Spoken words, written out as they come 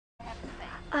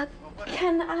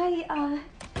Can I,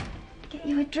 get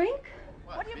you a drink?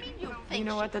 What do you mean you think? You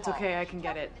know what? That's okay. I can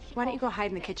get it. Why don't you go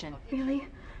hide in the kitchen? Really?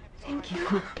 Thank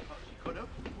you.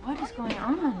 What is going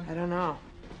on? I don't know.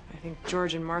 I think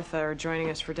George and Martha are joining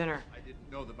us for dinner. I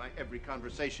didn't know that my every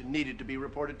conversation needed to be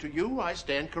reported to you. I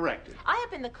stand corrected. I have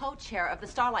been the co-chair of the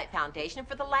Starlight Foundation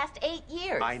for the last 8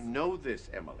 years. I know this,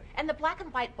 Emily. And the Black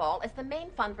and White Ball is the main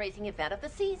fundraising event of the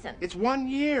season. It's 1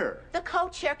 year. The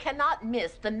co-chair cannot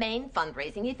miss the main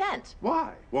fundraising event.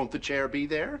 Why? Won't the chair be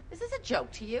there? Is this a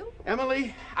joke to you?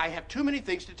 Emily, I have too many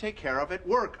things to take care of at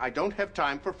work. I don't have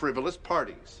time for frivolous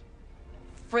parties.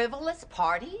 Frivolous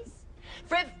parties?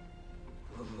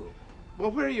 Well,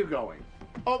 where are you going?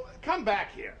 Oh, come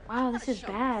back here. Wow, this is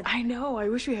bad. I know. I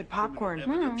wish we had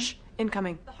popcorn. Shh.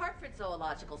 Incoming. The Hartford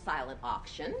Zoological Silent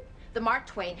Auction, the Mark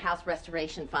Twain House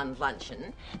Restoration Fund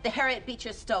Luncheon, the Harriet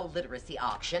Beecher Stowe Literacy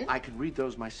Auction. I can read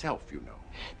those myself, you know.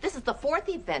 This is the 4th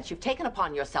event you've taken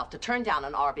upon yourself to turn down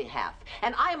on our behalf.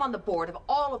 And I am on the board of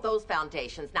all of those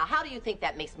foundations. Now, how do you think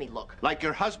that makes me look? Like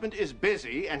your husband is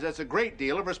busy and has a great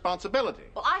deal of responsibility.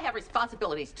 Well, I have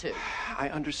responsibilities, too. I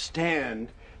understand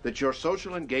that your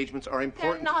social engagements are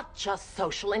important. They're not just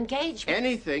social engagements.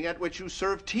 Anything at which you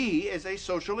serve tea is a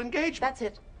social engagement. That's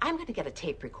it. I'm going to get a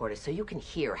tape recorder so you can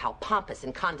hear how pompous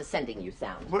and condescending you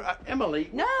sound. Well, Emily.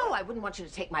 No, I wouldn't want you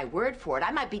to take my word for it.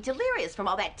 I might be delirious from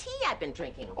all that tea I've been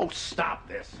drinking. Oh, stop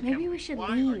this. Maybe we should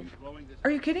leave.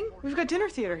 Are you kidding? We've got dinner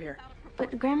theater here.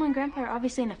 But Grandma and Grandpa are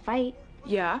obviously in a fight.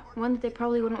 Yeah? One that they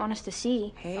probably wouldn't want us to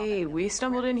see. Hey, we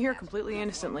stumbled in here completely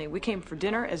innocently. We came for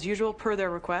dinner, as usual, per their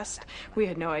request. We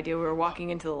had no idea we were walking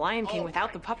into the Lion King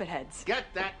without the puppet heads. Get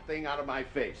that thing out of my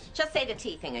face. Just say the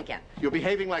tea thing again. You're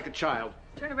behaving like a child.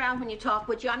 Turn around when you talk,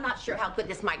 would you? I'm not sure how good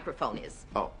this microphone is.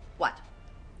 Oh. What?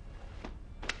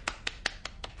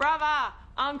 Brava!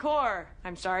 Encore!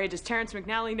 I'm sorry, does Terrence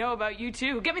McNally know about you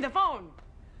too? Get me the phone!